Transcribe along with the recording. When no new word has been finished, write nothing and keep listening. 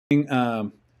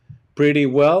um, pretty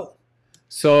well.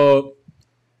 So,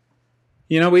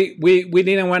 we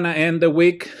didn't want to end the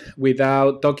week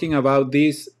without talking about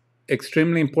this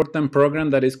extremely important program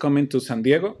that is coming to San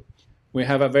Diego. We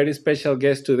have a very special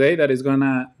guest today that is going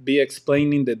to be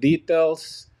explaining the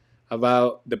details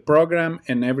about the program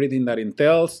and everything that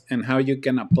entails and how you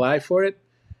can apply for it.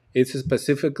 It's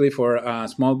specifically for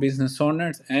small business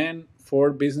owners and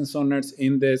for business owners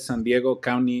in the San Diego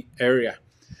County area.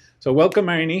 So, welcome,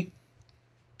 Marini.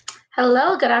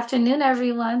 Hello, good afternoon,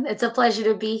 everyone. It's a pleasure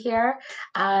to be here.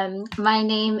 My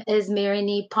name is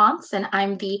Marini Ponce, and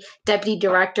I'm the Deputy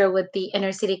Director with the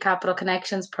Inner City Capital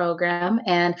Connections Program.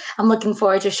 And I'm looking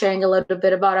forward to sharing a little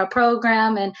bit about our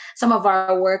program and some of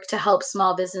our work to help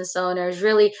small business owners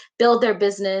really build their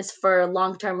business for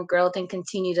long-term growth and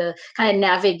continue to kind of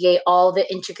navigate all the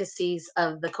intricacies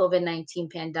of the COVID-19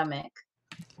 pandemic.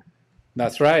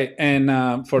 That's right.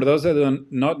 And for those that do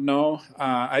not know,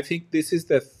 I think this is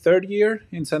the third year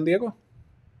in San Diego.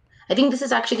 I think this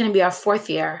is actually going to be our fourth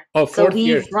year. Oh, So fourth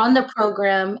year. we've run the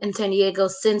program in San Diego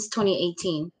since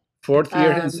 2018. Fourth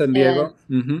year in San Diego.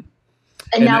 And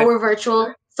now we're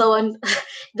virtual. So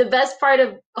the best part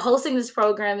of hosting this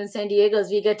program in San Diego is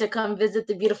we get to come visit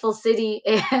the beautiful city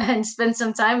and spend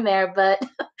some time there. But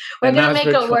we're going to make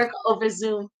it work over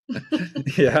Zoom.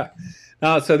 Yeah.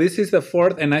 So this is the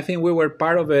fourth, and I think we were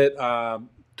part of it 2-3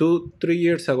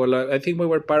 years ago. I think we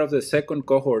were part of the second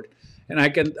cohort, and I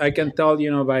can tell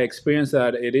by experience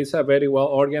that it is a very well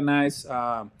organized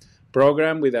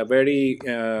program with a very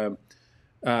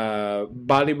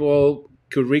valuable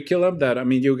curriculum. That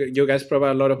you guys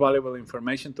provide a lot of valuable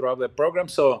information throughout the program.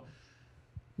 So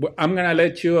I'm gonna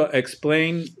let you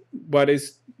explain what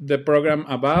is the program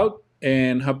about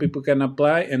and how people can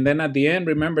apply. And then at the end,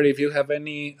 remember, if you have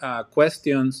any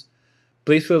questions,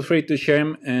 please feel free to share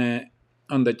them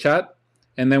on the chat,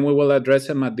 and then we will address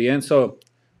them at the end. So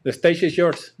the stage is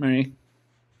yours, Mary.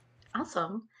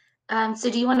 Awesome.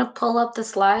 So do you want to pull up the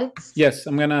slides? Yes,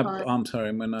 I'm gonna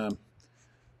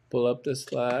pull up the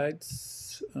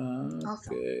slides. Awesome.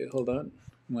 Okay, hold on.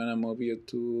 I'm gonna move you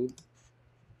to.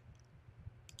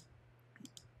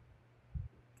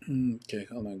 Okay,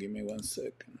 hold on. Give me 1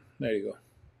 second. There you go.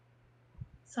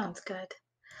 Sounds good.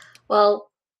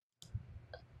 Well.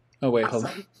 Oh wait,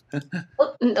 awesome. Hold on.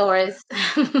 Oh, no worries.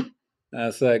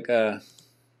 That's like I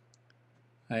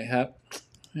have.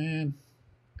 Man,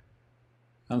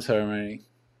 I'm sorry, Mary.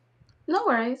 No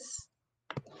worries.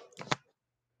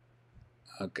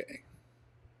 Okay.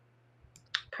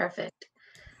 Perfect.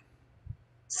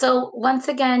 So once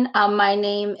again, my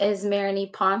name is Marini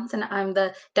Ponce, and I'm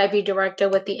the Deputy Director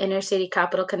with the Inner City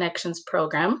Capital Connections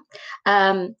Program.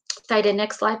 Saida,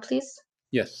 next slide, please.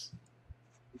 Yes.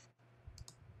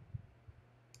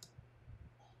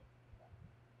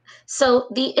 So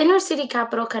the Inner City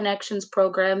Capital Connections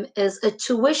Program is a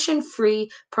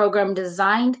tuition-free program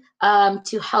designed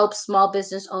to help small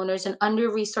business owners and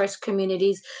under-resourced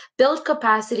communities build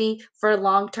capacity for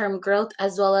long-term growth,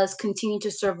 as well as continue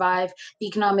to survive the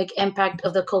economic impact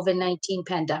of the COVID-19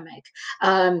 pandemic.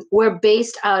 We're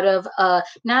based out of a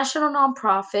national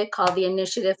nonprofit called the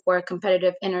Initiative for a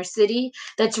Competitive Inner City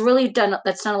that's done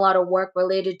a lot of work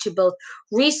related to both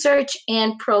research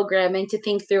and programming to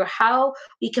think through how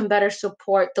we can better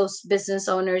support those business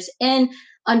owners in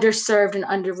underserved and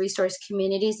under-resourced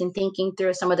communities and thinking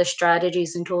through some of the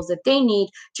strategies and tools that they need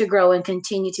to grow and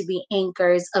continue to be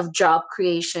anchors of job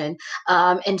creation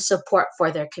and support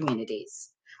for their communities.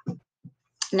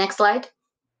 Next slide.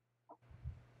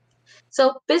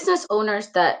 So business owners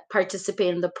that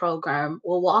participate in the program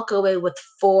will walk away with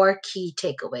 4 key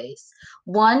takeaways.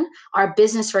 1, are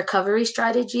business recovery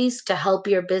strategies to help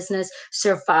your business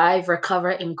survive, recover,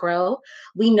 and grow.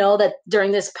 We know that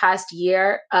during this past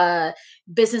year,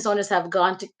 business owners have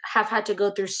had to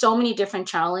go through so many different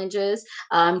challenges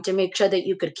to make sure that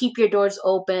you could keep your doors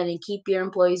open and keep your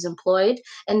employees employed.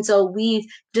 And so we've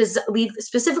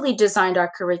specifically designed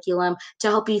our curriculum to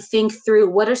help you think through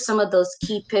what are some of those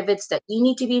key pivots that you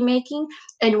need to be making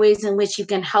and ways in which you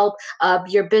can help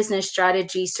your business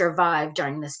strategy survive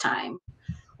during this time.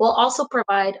 We'll also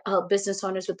provide business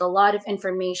owners with a lot of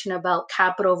information about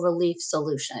capital relief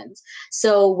solutions.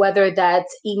 So whether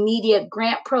that's immediate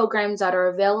grant programs that are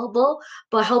available,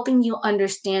 but helping you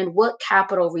understand what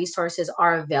capital resources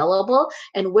are available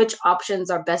and which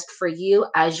options are best for you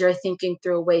as you're thinking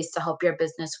through ways to help your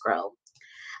business grow.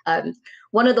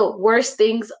 one of the worst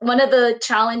things, one of the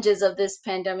challenges of this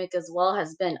pandemic as well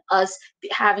has been us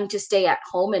having to stay at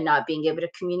home and not being able to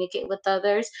communicate with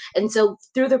others. And so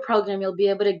through the program, you'll be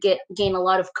able to gain a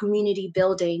lot of community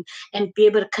building and be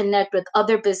able to connect with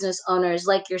other business owners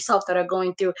like yourself that are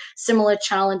going through similar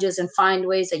challenges and find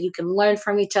ways that you can learn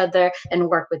from each other and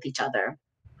work with each other.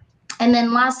 And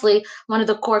then lastly, one of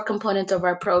the core components of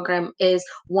our program is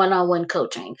one-on-one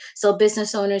coaching. So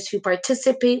business owners who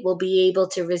participate will be able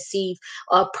to receive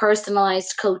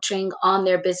personalized coaching on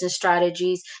their business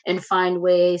strategies and find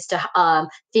ways to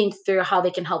think through how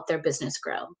they can help their business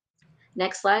grow.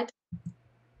 Next slide.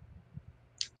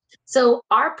 So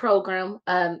our program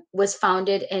was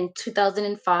founded in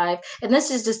 2005, and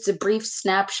this is just a brief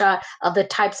snapshot of the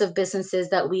types of businesses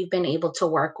that we've been able to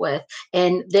work with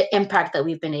and the impact that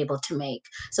we've been able to make.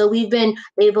 So we've been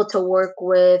able to work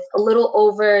with a little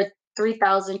over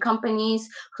 3,000 companies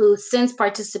who, since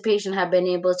participation, have been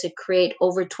able to create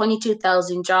over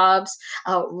 22,000 jobs,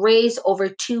 raise over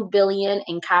 $2 billion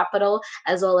in capital,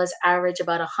 as well as average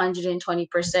about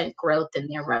 120% growth in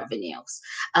their revenues.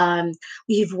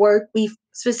 We've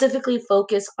specifically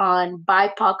focused on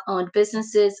BIPOC owned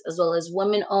businesses, as well as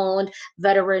women owned,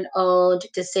 veteran owned,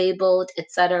 disabled,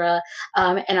 etc.,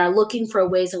 and are looking for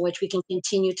ways in which we can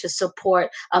continue to support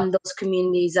those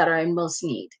communities that are in most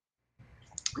need.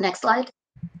 Next slide.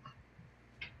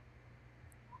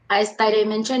 As Taide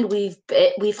mentioned, we've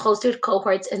hosted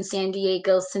cohorts in San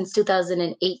Diego since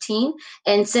 2018,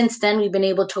 and since then we've been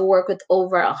able to work with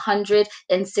over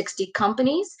 160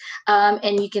 companies,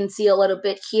 and you can see a little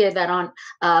bit here that on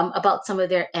about some of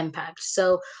their impact.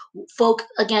 So,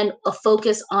 a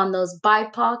focus on those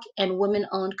BIPOC and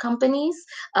women-owned companies,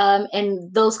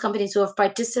 and those companies who have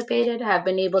participated have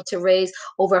been able to raise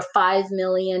over $5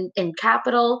 million in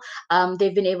capital.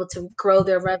 They've been able to grow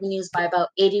their revenues by about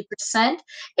 80%.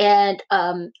 And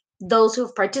those who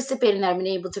have participated and have been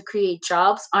able to create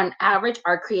jobs, on average,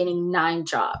 are creating 9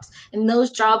 jobs. And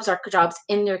those jobs are jobs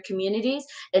in their communities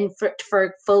and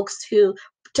for folks who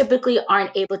typically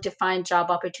aren't able to find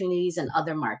job opportunities in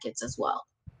other markets as well.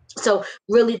 So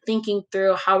really thinking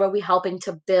through how are we helping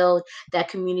to build that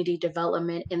community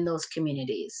development in those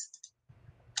communities.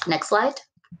 Next slide.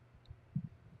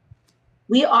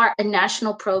 We are a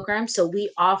national program, so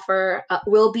we offer,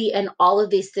 we'll be in all of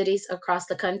these cities across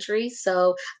the country.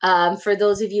 So for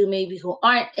those of you maybe who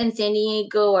aren't in San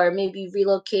Diego or maybe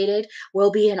relocated,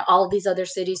 we'll be in all of these other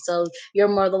cities. So you're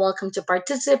more than welcome to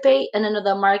participate in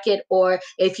another market, or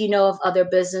if you know of other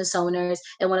business owners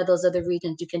in one of those other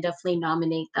regions, you can definitely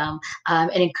nominate them and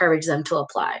encourage them to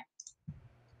apply.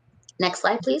 Next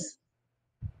slide, please.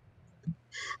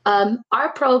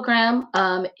 Our program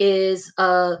is,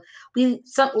 we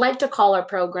like to call our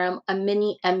program a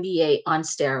mini MBA on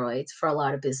steroids for a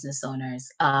lot of business owners.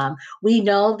 We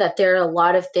know that there are a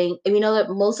lot of things, and we know that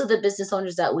most of the business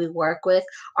owners that we work with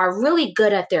are really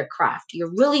good at their craft.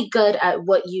 You're really good at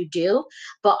what you do,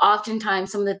 but oftentimes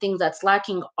some of the things that's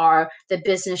lacking are the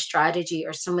business strategy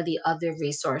or some of the other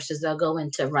resources that go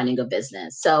into running a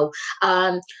business. So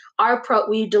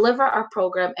we deliver our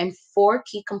program in 4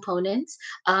 key components,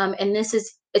 and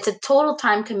it's a total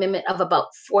time commitment of about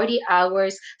 40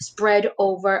 hours spread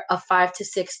over a 5 to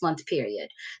 6 month period.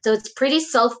 So it's pretty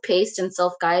self-paced and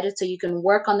self-guided, so you can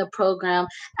work on the program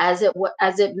as it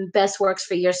best works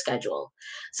for your schedule.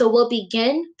 So we'll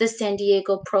begin the San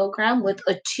Diego program with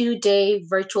a 2-day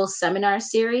virtual seminar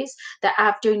series, the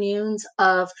afternoons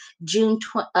of June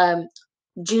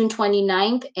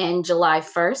 29th and July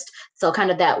 1st. So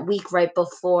kind of that week right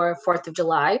before 4th of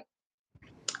July.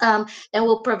 And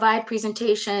we'll provide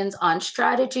presentations on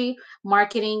strategy,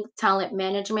 marketing, talent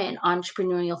management, and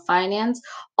entrepreneurial finance,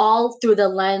 all through the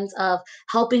lens of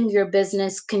helping your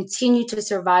business continue to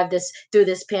survive through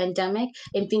this pandemic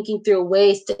and thinking through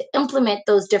ways to implement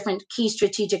those different key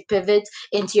strategic pivots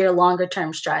into your longer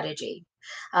term strategy.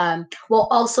 We'll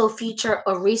also feature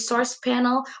a resource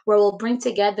panel where we'll bring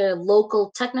together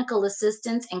local technical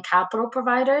assistants and capital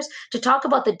providers to talk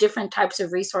about the different types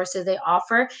of resources they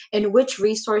offer and which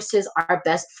resources are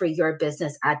best for your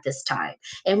business at this time.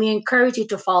 And we encourage you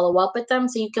to follow up with them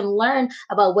so you can learn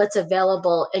about what's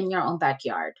available in your own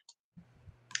backyard.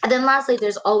 And then lastly,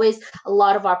 there's always a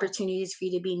lot of opportunities for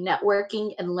you to be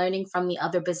networking and learning from the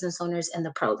other business owners in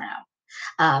the program.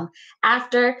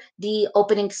 After the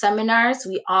opening seminars,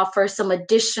 we offer some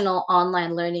additional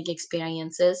online learning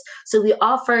experiences. So we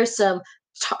offer some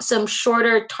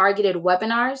shorter targeted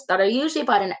webinars that are usually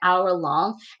about an hour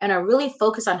long and are really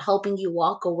focused on helping you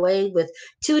walk away with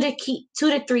 2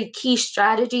 to 3 key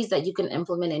strategies that you can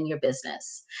implement in your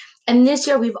business. And this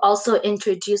year, we've also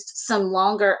introduced some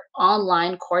longer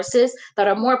online courses that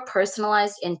are more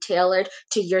personalized and tailored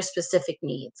to your specific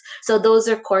needs. So those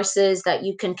are courses that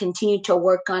you can continue to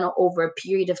work on over a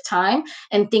period of time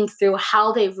and think through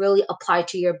how they really apply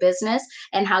to your business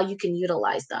and how you can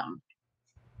utilize them.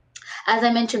 As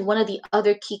I mentioned, one of the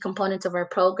other key components of our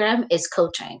program is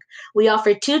coaching. We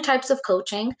offer two types of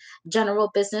coaching: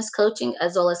 general business coaching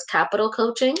as well as capital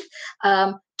coaching.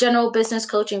 General business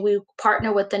coaching, we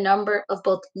partner with a number of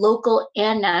both local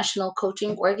and national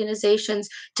coaching organizations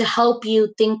to help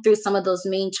you think through some of those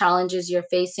main challenges you're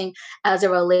facing as it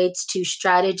relates to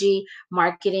strategy,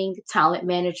 marketing, talent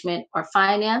management, or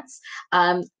finance.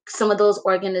 Some of those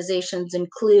organizations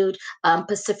include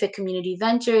Pacific Community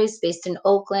Ventures based in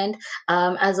Oakland,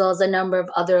 as well as a number of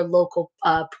other local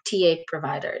TA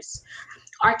providers.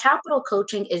 Our capital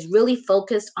coaching is really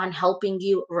focused on helping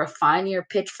you refine your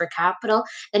pitch for capital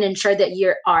and ensure that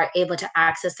you are able to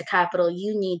access the capital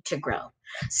you need to grow.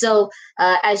 So,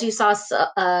 as you saw,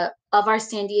 of our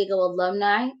San Diego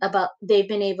alumni, they've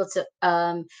been able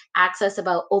to access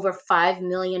about over $5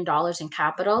 million in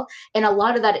capital, and a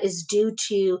lot of that is due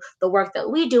to the work that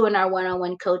we do in our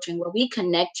one-on-one coaching, where we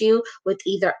connect you with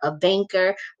either a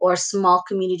banker or a small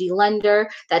community lender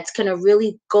that's going to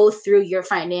really go through your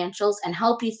financials and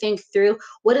help you think through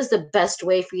what is the best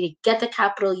way for you to get the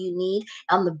capital you need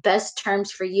on the best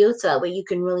terms for you, so that way you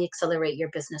can really accelerate your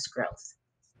business growth.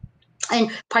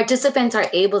 And participants are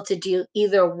able to do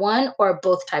either one or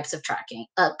both types of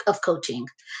coaching.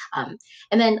 And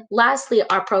then lastly,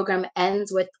 our program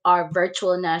ends with our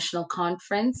virtual national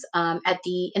conference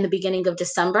in the beginning of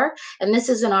December. And this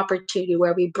is an opportunity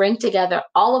where we bring together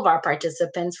all of our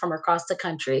participants from across the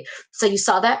country. So you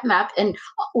saw that map, and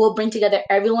we'll bring together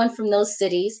everyone from those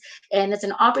cities. And it's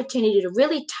an opportunity to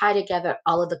really tie together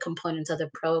all of the components of the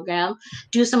program,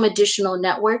 do some additional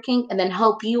networking, and then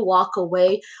help you walk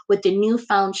away with the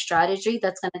newfound strategy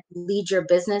that's going to lead your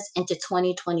business into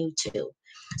 2022.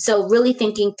 So really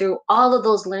thinking through all of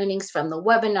those learnings from the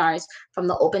webinars, from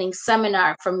the opening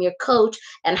seminar, from your coach,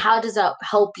 and how does that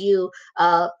help you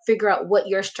figure out what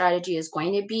your strategy is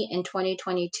going to be in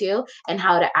 2022 and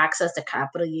how to access the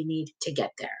capital you need to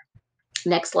get there.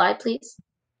 Next slide, please.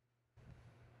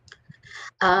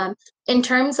 In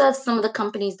terms of some of the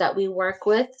companies that we work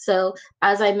with, so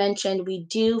as I mentioned, we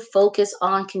do focus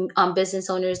on business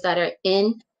owners that are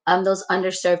in those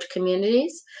underserved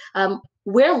communities.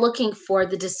 We're looking for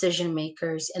the decision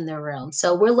makers in the room.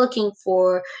 So we're looking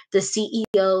for the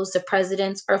CEOs, the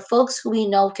presidents, or folks who we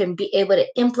know can be able to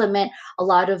implement a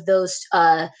lot of those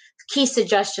key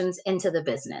suggestions into the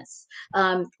business.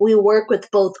 We work with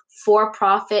both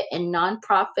for-profit and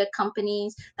nonprofit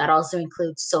companies. That also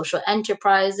includes social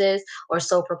enterprises or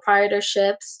sole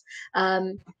proprietorships.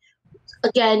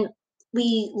 Again,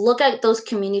 we look at those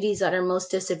communities that are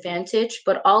most disadvantaged,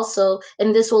 but also,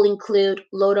 and this will include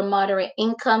low to moderate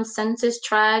income census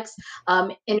tracts,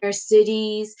 inner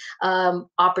cities,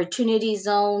 opportunity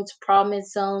zones,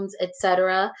 promise zones,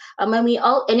 etc.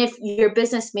 And if your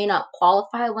business may not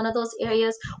qualify one of those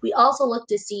areas, we also look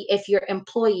to see if your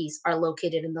employees are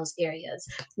located in those areas,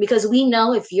 because we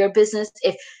know if you're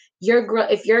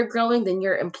growing, then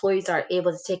your employees are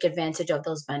able to take advantage of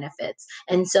those benefits.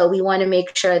 And so we want to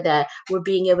make sure that we're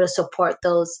being able to support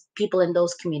those people in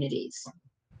those communities.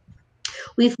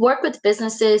 We've worked with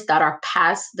businesses that are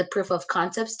past the proof of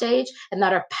concept stage and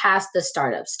that are past the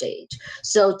startup stage.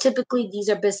 So typically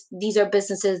these are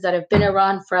businesses that have been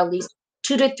around for at least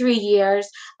 2 to 3 years,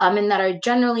 and that are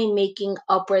generally making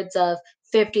upwards of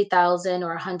 50,000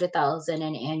 or 100,000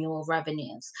 in annual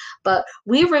revenues. But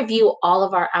we review all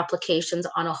of our applications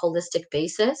on a holistic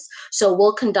basis. So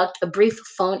we'll conduct a brief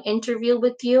phone interview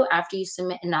with you after you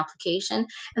submit an application.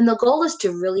 And the goal is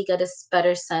to really get a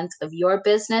better sense of your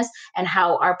business and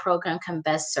how our program can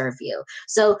best serve you.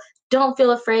 So don't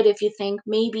feel afraid if you think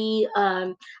maybe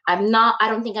I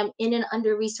don't think I'm in an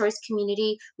under-resourced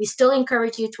community. We still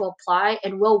encourage you to apply,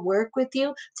 and we'll work with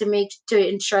you to make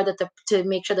sure that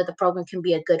the program can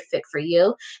be a good fit for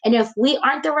you. And if we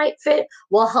aren't the right fit,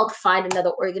 we'll help find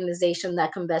another organization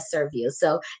that can best serve you.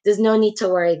 So there's no need to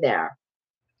worry there.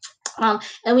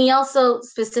 And we also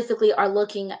specifically are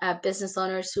looking at business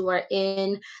owners who are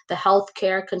in the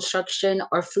healthcare, construction,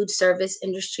 or food service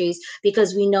industries,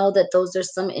 because we know that those are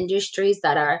some industries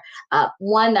that are,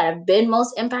 one, that have been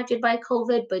most impacted by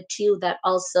COVID, but two, that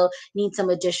also need some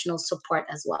additional support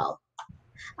as well.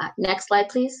 Next slide,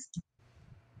 please.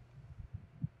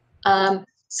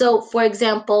 So for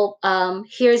example,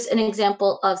 here's an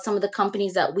example of some of the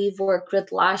companies that we've worked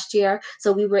with last year.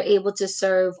 So we were able to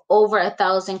serve over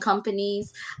 1,000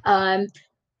 companies.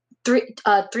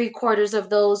 3/4 of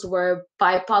those were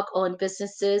BIPOC owned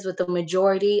businesses, with the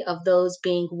majority of those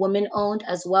being women owned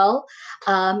as well.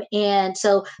 And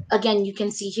so again, you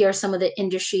can see here some of the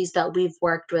industries that we've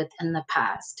worked with in the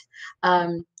past.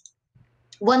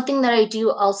 One thing that I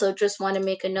do also just want to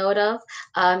make a note of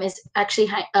is actually,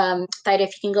 Thaida,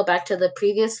 if you can go back to the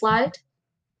previous slide.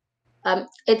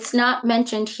 It's not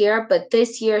mentioned here, but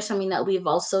this year, something that we've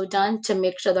also done to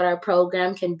make sure that our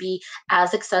program can be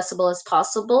as accessible as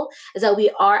possible is that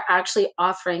we are actually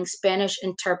offering Spanish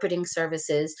interpreting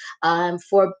services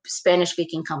for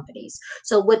Spanish-speaking companies.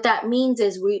 So what that means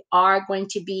is we are going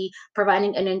to be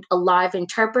providing a live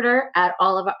interpreter at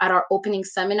our opening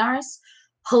seminars,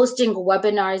 hosting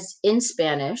webinars in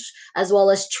Spanish, as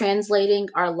well as translating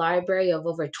our library of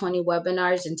over 20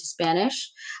 webinars into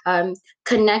Spanish,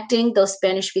 connecting those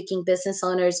Spanish-speaking business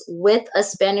owners with a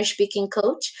Spanish-speaking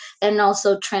coach, and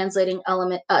also translating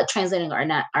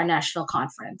our national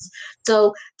conference.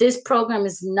 So this program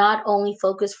is not only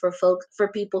focused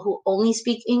for people who only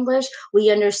speak English. We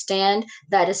understand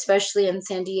that, especially in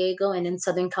San Diego and in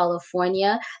Southern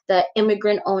California, that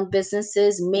immigrant-owned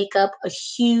businesses make up a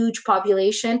huge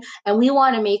population, and we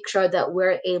want to make sure that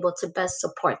we're able to best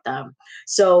support them.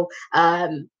 So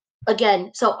again,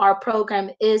 so our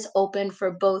program is open for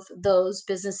both those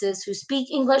businesses who speak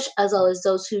English as well as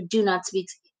those who do not speak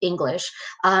English.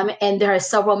 And there are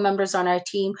several members on our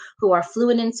team who are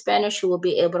fluent in Spanish who will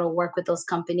be able to work with those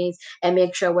companies and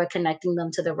make sure we're connecting them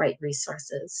to the right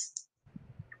resources.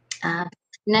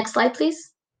 Next slide,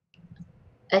 please.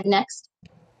 Next.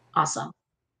 Awesome.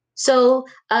 So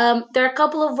there are a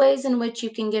couple of ways in which you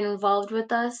can get involved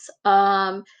with us.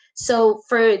 So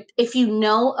if you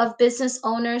know of business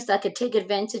owners that could take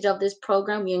advantage of this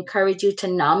program, we encourage you to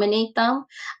nominate them.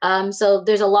 So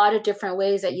there's a lot of different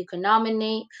ways that you can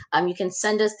nominate. You can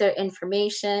send us their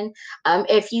information.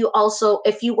 If you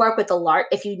work with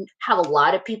if you have a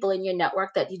lot of people in your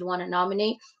network that you'd want to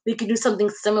nominate, we could do something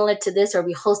similar to this, or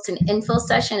we host an info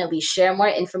session and we share more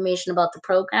information about the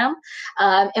program.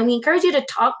 And we encourage you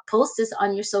to post this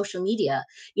on your social media.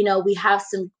 We have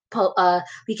some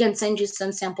we can send you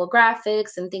some sample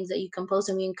graphics and things that you can post,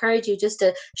 and we encourage you just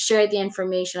to share the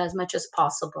information as much as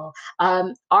possible.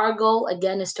 Our goal,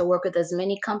 again, is to work with as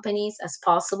many companies as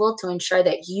possible to ensure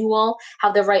that you all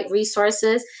have the right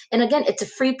resources. And again, it's a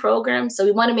free program, so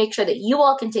we want to make sure that you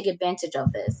all can take advantage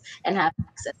of this and have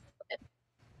access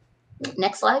to it.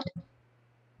 Next slide.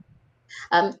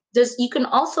 You can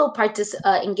also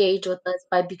engage with us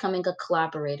by becoming a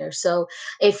collaborator. So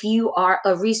if you are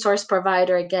a resource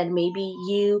provider, again, maybe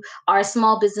you are a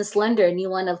small business lender and you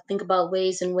want to think about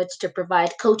ways in which to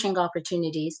provide coaching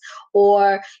opportunities,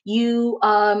 or you're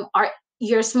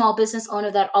a small business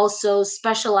owner that also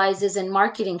specializes in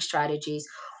marketing strategies.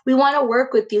 We want to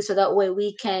work with you so that way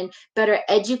we can better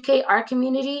educate our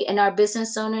community and our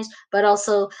business owners, but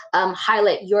also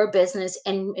highlight your business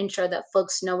and ensure that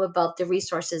folks know about the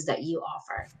resources that you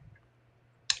offer.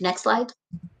 Next slide.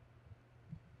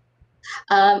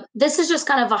 This is just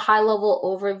kind of a high-level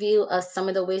overview of some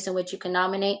of the ways in which you can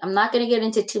nominate. I'm not going to get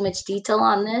into too much detail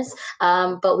on this,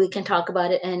 but we can talk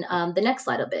about it in the next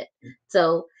slide a bit.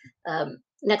 So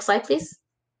next slide, please.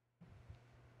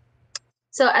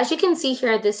 So as you can see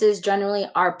here, this is generally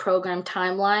our program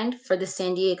timeline for the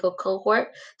San Diego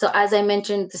cohort. So as I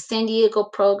mentioned, the San Diego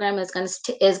program is going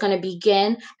to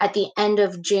begin at the end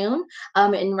of June.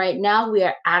 And right now we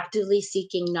are actively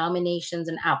seeking nominations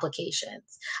and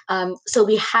applications. So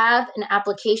we have an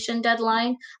application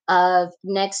deadline of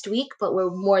next week, but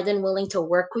we're more than willing to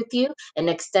work with you and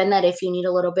extend that if you need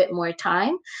a little bit more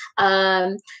time.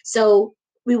 So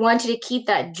we want you to keep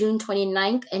that June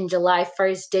 29th and July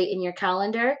 1st date in your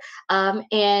calendar.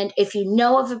 And if you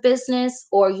know of a business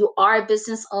or you are a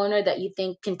business owner that you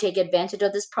think can take advantage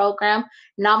of this program,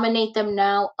 nominate them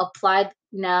now, apply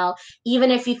now.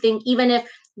 Even if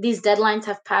these deadlines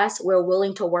have passed, we're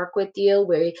willing to work with you.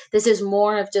 This is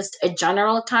more of just a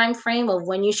general time frame of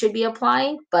when you should be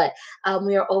applying, but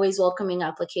we are always welcoming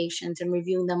applications and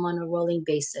reviewing them on a rolling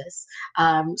basis.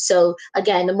 So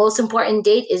again, the most important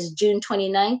date is June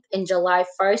 29th and July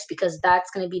 1st, because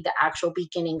that's going to be the actual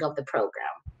beginning of the program.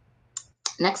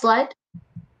 Next slide.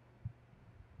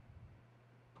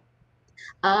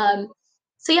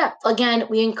 So yeah, again,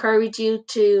 we encourage you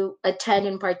to attend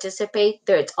and participate.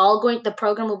 The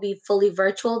program will be fully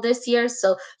virtual this year,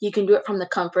 so you can do it from the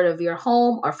comfort of your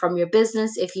home or from your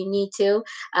business if you need to.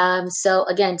 So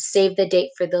again, save the date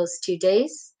for those 2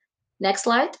 days. Next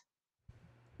slide.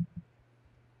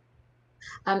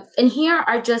 And here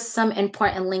are just some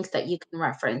important links that you can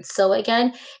reference. So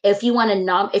again, if you want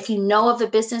to if you know of a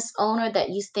business owner that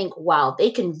you think, wow,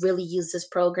 they can really use this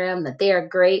program, that they are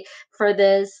great for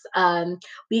this,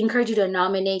 we encourage you to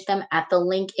nominate them at the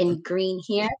link in green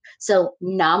here. So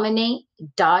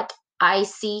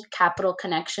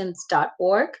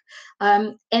nominate.iccapitalconnections.org.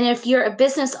 And if you're a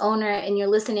business owner and you're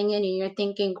listening in and you're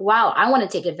thinking, wow, I want to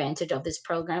take advantage of this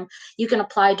program, you can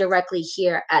apply directly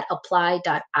here at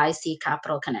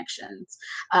apply.iccapitalconnections.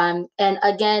 And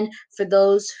again, for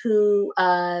those who,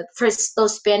 for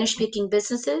those Spanish speaking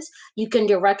businesses, you can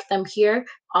direct them here.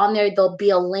 On there, there'll be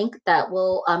a link that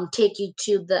will take you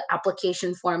to the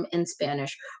application form in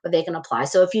Spanish where they can apply.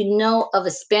 So if you know of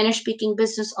a Spanish speaking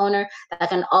business owner that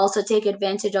can also take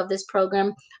advantage of this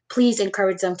program, please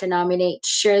encourage them to nominate,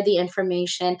 share the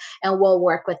information, and we'll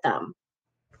work with them.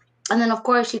 And then, of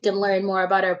course, you can learn more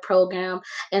about our program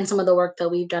and some of the work that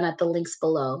we've done at the links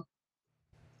below.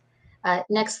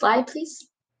 Next slide, please.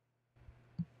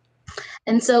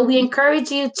 And so we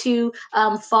encourage you to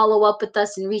follow up with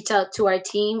us and reach out to our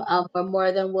team. We're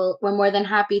more than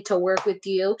happy to work with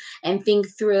you and think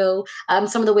through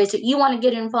some of the ways that you want to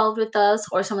get involved with us,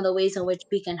 or some of the ways in which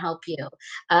we can help you.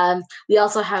 We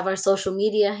also have our social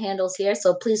media handles here,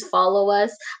 so please follow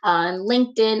us on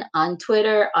LinkedIn, on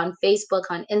Twitter, on Facebook,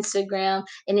 on Instagram,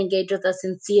 and engage with us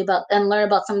and learn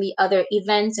about some of the other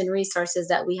events and resources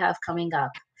that we have coming up.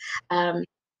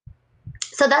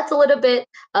 So that's a little bit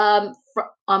on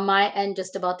my end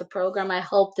just about the program. I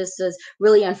hope this is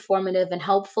really informative and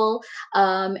helpful.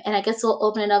 And I guess we'll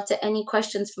open it up to any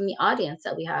questions from the audience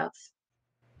that we have.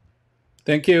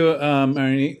 Thank you,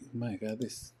 Marini. My God,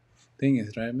 this thing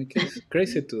is driving me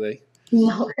crazy today.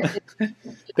 No.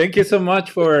 Thank you so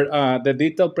much for the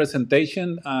detailed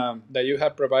presentation that you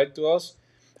have provided to us.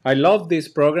 I love this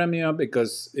program,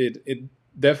 because it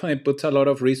definitely puts a lot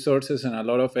of resources and a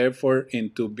lot of effort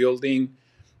into building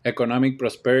economic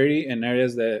prosperity in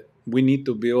areas that we need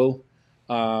to build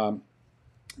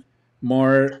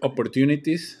more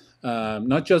opportunities,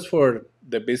 not just for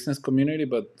the business community,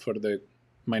 but for the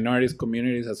minorities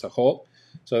communities as a whole.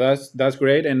 So that's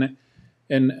great. And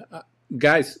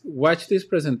guys, watch this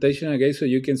presentation again so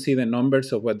you can see the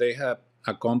numbers of what they have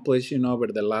accomplished, over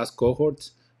the last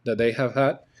cohorts that they have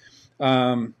had.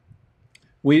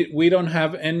 We don't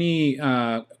have any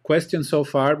questions so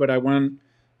far, but I want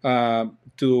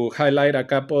to highlight a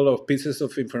couple of pieces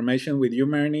of information with you,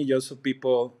 Marini, just so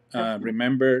people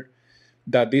remember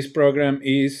that this program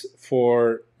is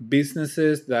for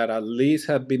businesses that at least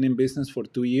have been in business for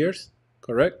 2 years,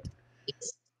 correct?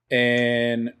 Yes.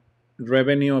 And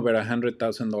revenue over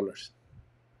 $100,000.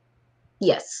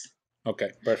 Yes. Okay,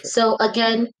 perfect. So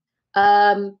again,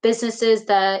 businesses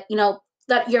that,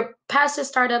 that you're past the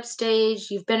startup stage,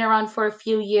 you've been around for a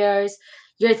few years,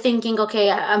 you're thinking, okay,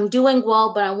 I'm doing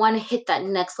well, but I want to hit that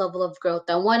next level of growth.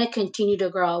 I want to continue to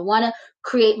grow. I want to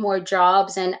create more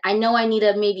jobs. And I know I need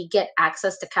to maybe get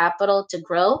access to capital to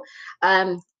grow.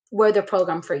 We're the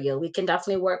program for you. We can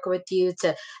definitely work with you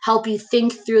to help you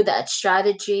think through that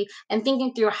strategy and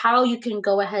thinking through how you can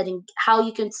go ahead and how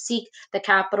you can seek the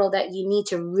capital that you need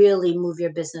to really move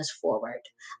your business forward.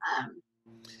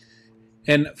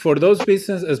 And for those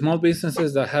small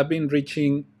businesses that have been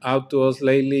reaching out to us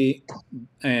lately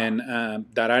and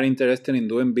that are interested in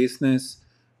doing business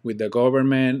with the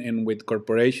government and with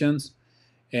corporations,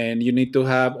 and you need to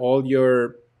have all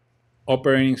your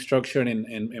operating structure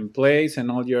in place and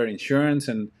all your insurance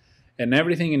and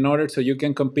everything in order so you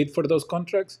can compete for those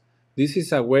contracts, this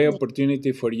is a way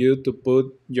opportunity for you to put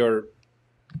your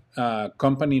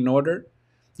company in order,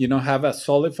 have a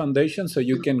solid foundation so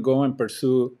you can go and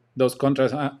pursue those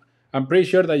contracts. I'm pretty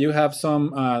sure that you have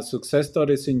some success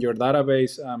stories in your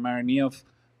database, Marini, of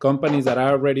companies that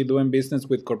are already doing business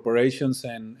with corporations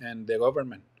and the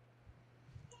government.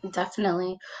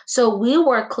 Definitely. So we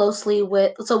work closely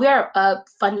so we are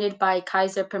funded by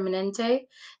Kaiser Permanente,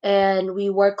 and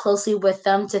we work closely with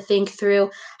them to think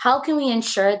through how can we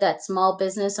ensure that small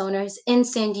business owners in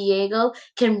San Diego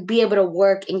can be able to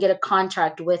work and get a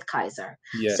contract with Kaiser.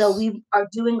 Yes. So we are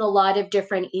doing a lot of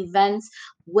different events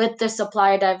with the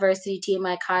supplier diversity team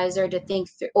at Kaiser to think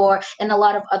through, and a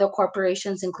lot of other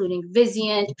corporations, including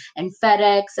Vizient and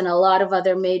FedEx and a lot of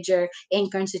other major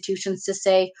anchor institutions, to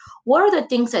say, what are the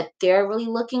things that they're really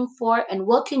looking for and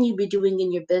what can you be doing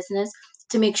in your business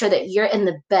to make sure that you're in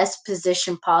the best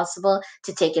position possible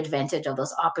to take advantage of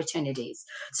those opportunities.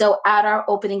 So at our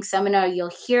opening seminar, you'll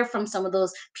hear from some of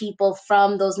those people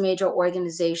from those major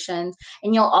organizations,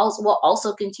 and we'll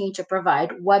also continue to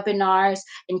provide webinars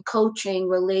and coaching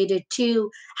related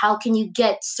to how can you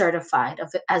get certified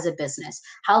as a business?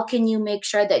 How can you make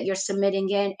sure that you're submitting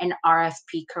in an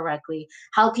RFP correctly?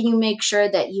 How can you make sure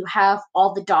that you have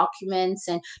all the documents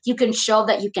and you can show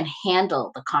that you can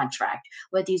handle the contract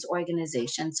with these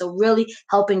organizations? So really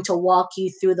helping to walk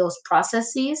you through those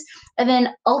processes, and then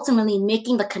ultimately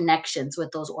making the connections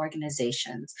with those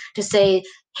organizations to say,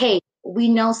 hey, we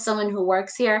know someone who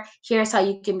works here. Here's how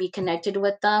you can be connected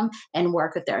with them and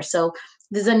work with there. So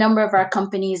there's a number of our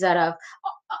companies that have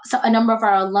a number of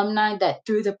our alumni that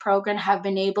through the program have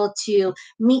been able to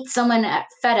meet someone at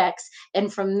FedEx,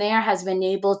 and from there has been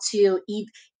able to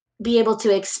be able to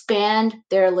expand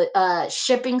their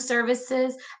shipping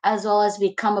services as well as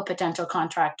become a potential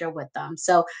contractor with them.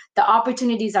 So the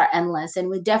opportunities are endless, and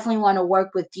we definitely want to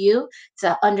work with you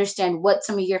to understand what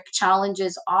some of your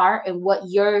challenges are and what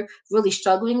you're really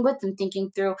struggling with, and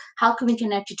thinking through how can we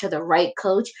connect you to the right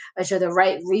coach or to the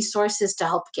right resources to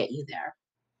help get you there.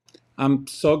 I'm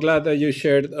so glad that you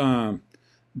shared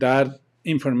that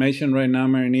information right now,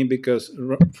 Marini, because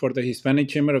for the Hispanic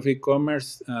Chamber of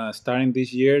E-commerce, starting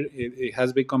this year, it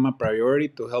has become a priority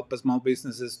to help small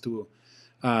businesses to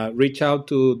reach out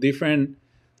to different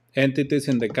entities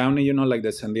in the county, like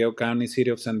the San Diego County, City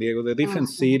of San Diego, the different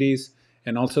cities,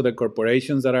 and also the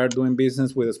corporations that are doing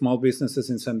business with small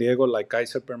businesses in San Diego, like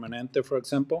Kaiser Permanente, for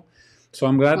example. So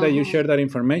I'm glad that you shared that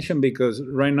information, because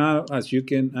right now, as you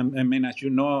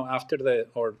know, after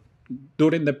or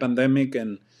during the pandemic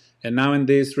and now in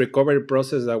this recovery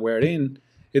process that we're in,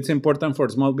 it's important for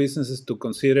small businesses to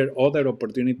consider other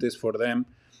opportunities for them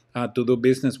to do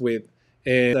business with.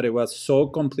 That it was so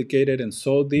complicated and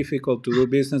so difficult to do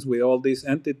business with all these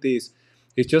entities.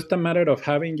 It's just a matter of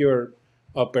having your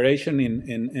operation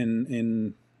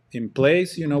in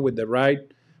place, with the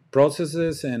right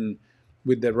processes and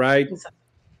with the right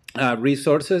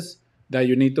resources that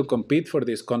you need to compete for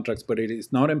these contracts. But it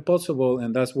is not impossible,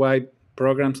 and that's why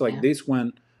programs like this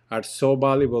one are so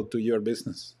valuable to your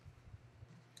business.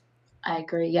 I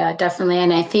agree. Yeah, definitely.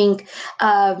 And I think,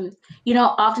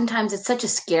 oftentimes it's such a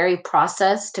scary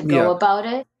process to go about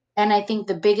it. And I think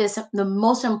the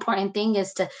most important thing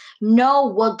is to know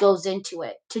what goes into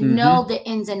it, to know the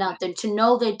ins and outs, and to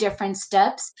know the different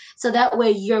steps. So that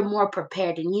way you're more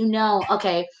prepared and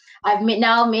okay, I've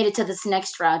now made it to this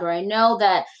next round, or I know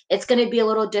that it's going to be a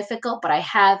little difficult, but I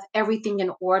have everything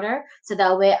in order. So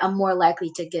that way I'm more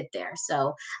likely to get there.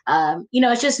 So,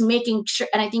 it's just making sure,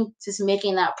 and I think just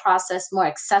making that process more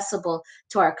accessible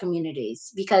to our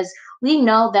communities, because we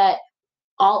know that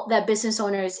all that business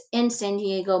owners in San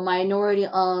Diego, minority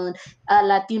owned,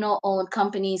 Latino owned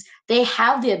companies, they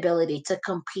have the ability to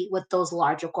compete with those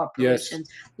larger corporations.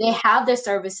 They have the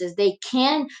services. They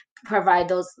can provide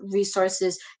those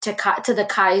resources to the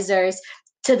Kaisers,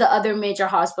 to the other major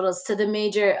hospitals, to the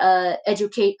major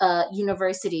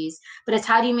universities. But it's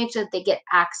how do you make sure that they get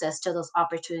access to those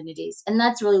opportunities? And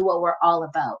that's really what we're all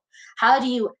about. How do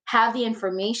you have the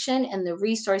information and the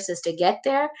resources to get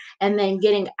there, and then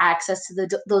getting access to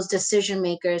those decision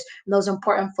makers, those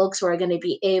important folks who are going to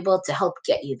be able to help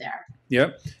get you there?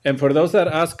 Yeah. And for those that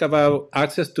ask about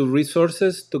access to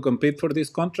resources to compete for these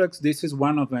contracts, this is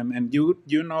one of them. And you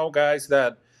guys,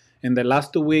 that in the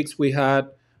last 2 weeks we had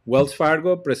Wells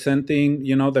Fargo presenting,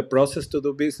 the process to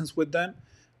do business with them.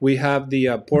 We have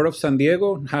the Port of San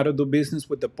Diego, how to do business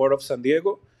with the Port of San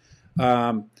Diego.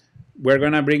 We're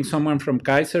going to bring someone from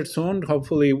Kaiser soon.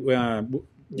 Hopefully,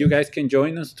 you guys can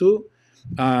join us too.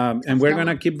 And we're going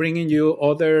to keep bringing you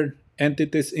other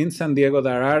entities in San Diego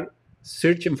that are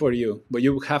searching for you, but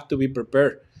you have to be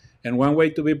prepared. And one way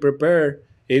to be prepared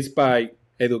is by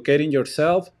educating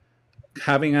yourself,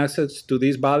 having access to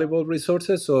these valuable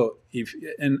resources. So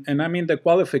I mean, the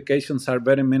qualifications are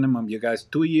very minimum, you guys.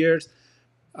 2 years,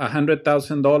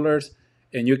 $100,000,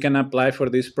 and you can apply for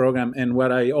this program. And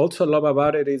what I also love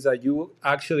about it is that you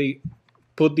actually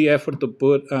put the effort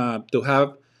to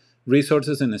have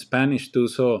resources in Spanish too.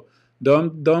 So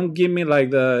don't give me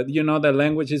like the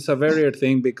language is a barrier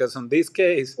thing, because in this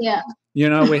case,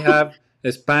 we have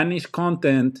Spanish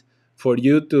content for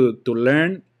you to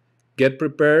learn, get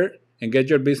prepared, and get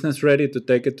your business ready to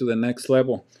take it to the next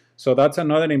level. So that's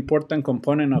another important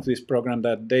component of this program,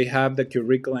 that they have the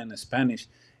curriculum in Spanish.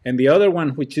 And the other one,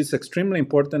 which is extremely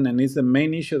important and is the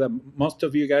main issue that most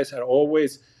of you guys are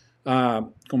always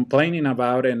complaining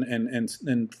about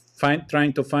and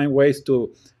trying to find ways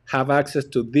to have access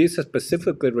to these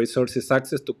specifically resources,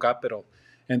 access to capital.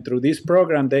 And through this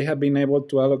program, they have been able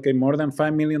to allocate more than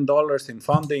 $5 million in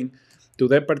funding to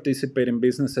their participating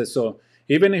businesses. So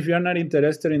even if you're not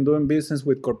interested in doing business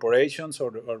with corporations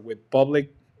or with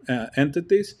public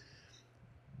entities,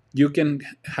 you can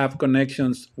have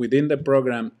connections within the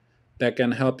program that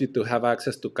can help you to have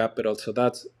access to capital. So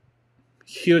that's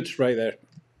huge right there.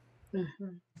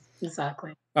 Mm-hmm.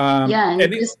 Exactly. Yeah,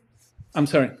 and I'm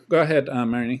sorry. Go ahead,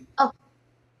 Marini. Oh,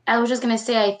 I was just gonna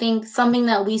say, I think something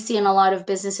that we see in a lot of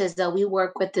businesses that we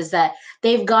work with is that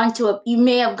you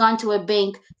may have gone to a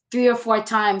bank 3 or 4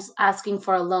 times asking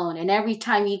for a loan, and every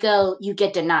time you go, you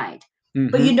get denied,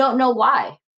 but you don't know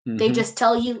why. They just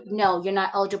tell you, no, you're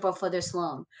not eligible for this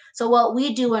loan. So what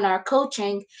we do in our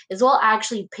coaching is we'll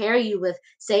actually pair you with,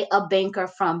 say, a banker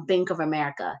from Bank of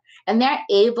America, and they're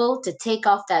able to take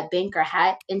off that banker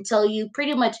hat and tell you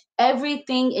pretty much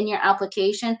everything in your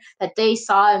application that they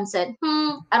saw and said,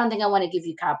 I don't think I want to give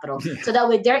you capital. Yeah. So that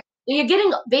way you're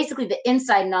getting basically the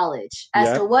inside knowledge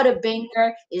as to what a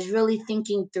banker is really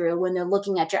thinking through when they're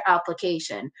looking at your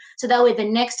application. So that way the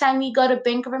next time you go to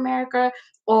Bank of America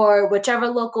or whichever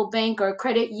local bank or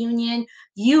credit union,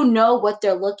 you know what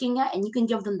they're looking at and you can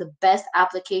give them the best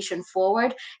application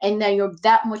forward, and then you're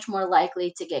that much more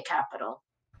likely to get capital.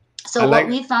 So what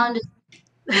we found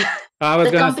is I was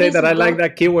going to say that I like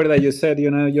that keyword that you said,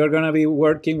 you're going to be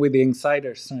working with the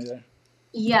insiders.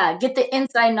 Yeah, get the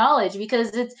inside knowledge, because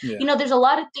it's, there's a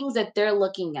lot of things that they're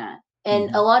looking at and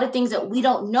a lot of things that we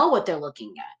don't know what they're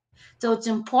looking at. So it's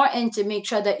important to make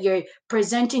sure that you're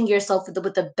presenting yourself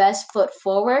with the best foot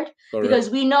forward. Correct. Because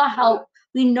we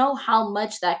know how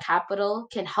much that capital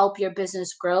can help your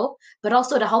business grow, but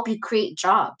also to help you create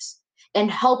jobs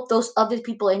and help those other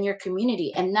people in your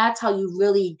community. And that's how you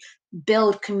really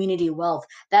build community wealth.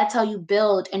 That's how you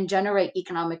build and generate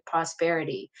economic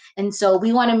prosperity. And so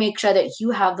we want to make sure that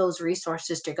you have those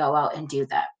resources to go out and do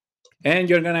that. And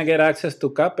you're going to get access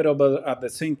to capital, but at the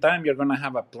same time, you're going to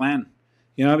have a plan,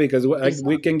 because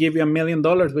we can give you $1 million,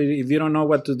 but if you don't know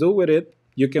what to do with it,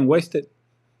 you can waste it.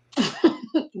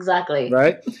 Exactly.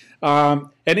 Right.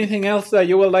 Anything else that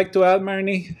you would like to add,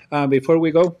 Marini, before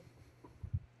we go?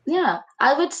 Yeah,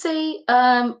 I would say,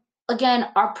 again,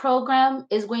 our program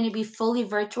is going to be fully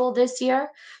virtual this year.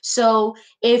 So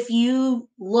if you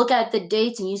look at the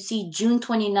dates and you see June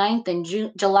 29th and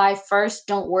July 1st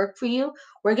don't work for you,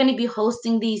 we're going to be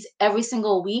hosting these every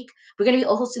single week. We're going to be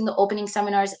hosting the opening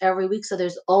seminars every week. So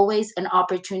there's always an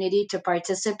opportunity to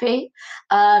participate.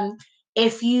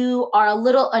 If you are a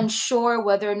little unsure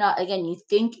whether or not, again, you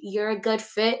think you're a good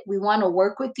fit, we want to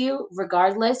work with you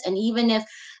regardless. And even if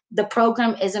the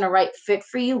program isn't a right fit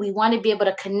for you, we want to be able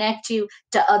to connect you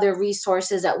to other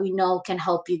resources that we know can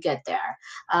help you get there.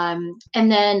 And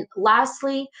then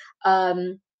lastly,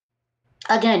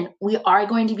 again, we are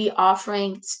going to be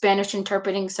offering Spanish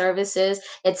interpreting services.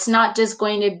 It's not just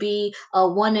going to be a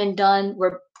one and done.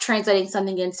 We're translating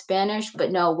something in Spanish,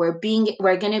 but no, we're going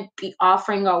to be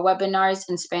offering our webinars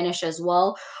in Spanish as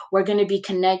well. We're going to be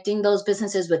connecting those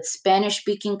businesses with Spanish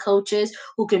speaking coaches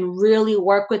who can really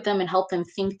work with them and help them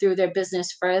think through their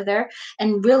business further,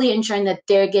 and really ensuring that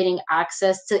they're getting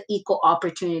access to equal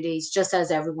opportunities just as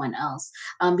everyone else,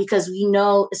 because we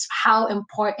know how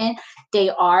important they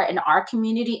are in our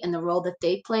community and the role that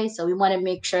they play. So we want to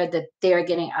make sure that they're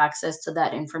getting access to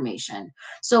that information.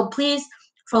 So please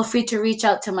feel free to reach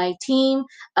out to my team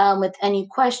with any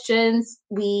questions.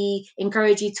 We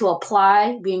encourage you to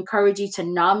apply. We encourage you to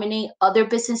nominate other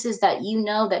businesses that you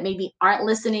know that maybe aren't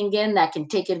listening in that can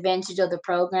take advantage of the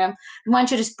program. We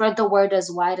want you to spread the word as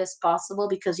wide as possible,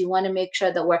 because we want to make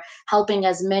sure that we're helping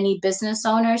as many business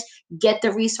owners get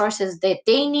the resources that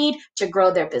they need to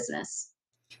grow their business.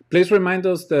 Please remind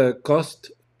us the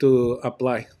cost to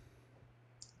apply.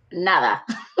 Nada.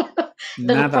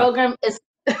 The program is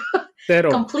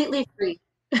completely free.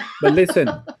 But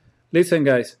listen,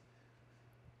 guys.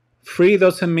 Free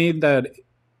doesn't mean that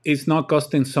it's not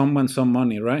costing someone some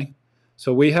money, right?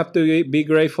 So we have to be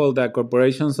grateful that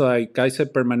corporations like Kaiser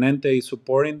Permanente is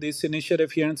supporting this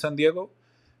initiative here in San Diego,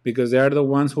 because they are the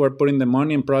ones who are putting the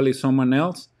money and probably someone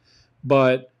else.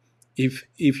 But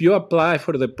if you apply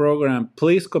for the program,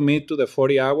 please commit to the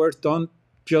 40 hours. Don't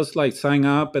just like sign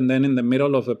up and then in the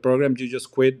middle of the program you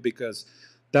just quit, because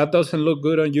that doesn't look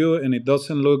good on you, and it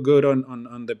doesn't look good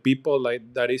on the people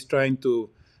like that is trying to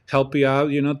help you out,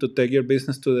 to take your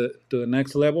business to the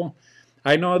next level.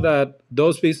 I know that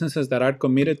those businesses that are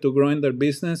committed to growing their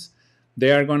business,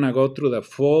 they are going to go through the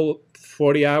full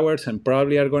 40 hours and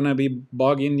probably are going to be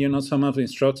bugging, some of the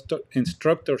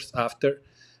instructors after,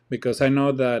 because I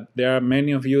know that there are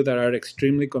many of you that are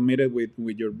extremely committed with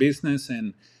your business,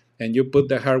 and you put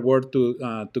the hard work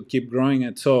to keep growing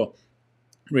it. So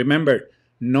remember,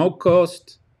 no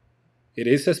cost. It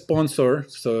is a sponsor,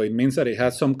 so it means that it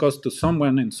has some cost to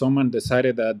someone, and someone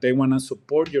decided that they want to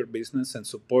support your business and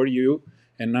support you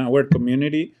and our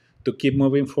community to keep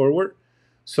moving forward.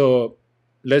 So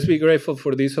let's be grateful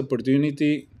for this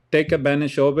opportunity. Take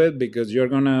advantage of it because you're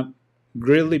going to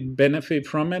really benefit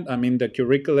from it. I mean, the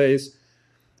curricula is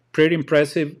pretty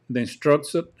impressive. The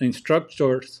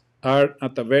instructors are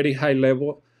at a very high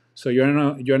level, so you're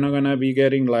not gonna be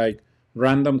getting like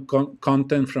random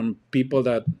content from people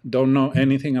that don't know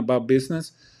anything about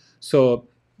business. So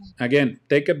again,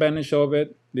 take advantage of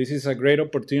it. This is a great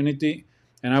opportunity,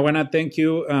 and I want to thank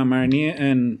you, Marnie,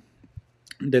 and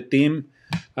the team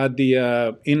at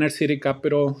the Inner City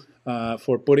Capital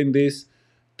for putting this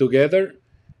together.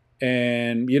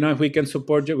 And if we can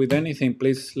support you with anything,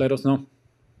 please let us know.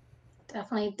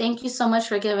 Definitely. Thank you so much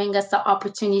for giving us the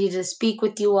opportunity to speak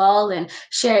with you all and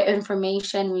share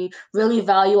information. We really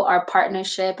value our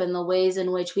partnership and the ways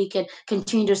in which we can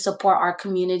continue to support our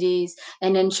communities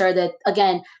and ensure that,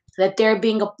 again, that they're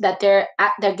getting a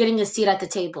seat at the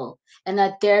table, and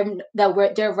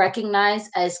they're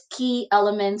recognized as key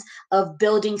elements of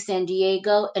building San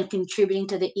Diego and contributing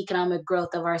to the economic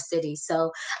growth of our city.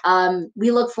 So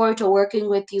we look forward to working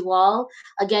with you all.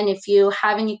 Again, if you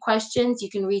have any questions, you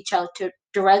can reach out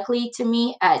directly to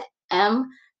me at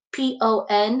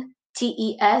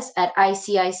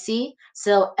mpontes@ICIC.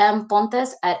 So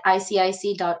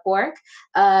mpontes@ICIC.org.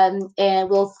 And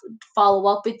we'll follow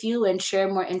up with you and share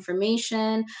more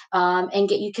information, and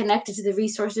get you connected to the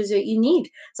resources that you need.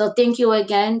 So thank you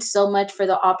again so much for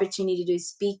the opportunity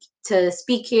to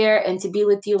speak here and to be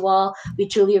with you all. We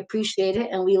truly appreciate it,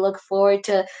 and we look forward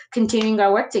to continuing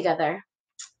our work together.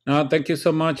 No, thank you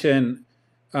so much. And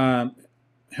um,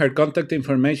 her contact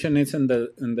information is in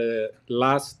the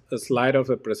last slide of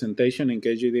the presentation in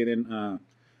case you didn't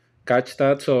catch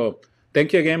that. So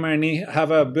thank you again, Marnie. Have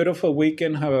a beautiful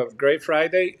weekend. Have a great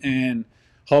Friday, and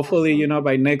hopefully, Awesome.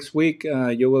 by next week,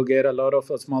 you will get a lot of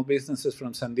small businesses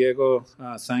from San Diego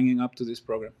signing up to this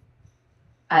program.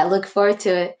 I look forward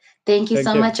to it. Thank you Thank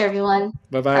so you. much, everyone.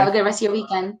 Bye Have a bye. good rest of your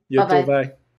weekend. You Bye too. bye. Bye.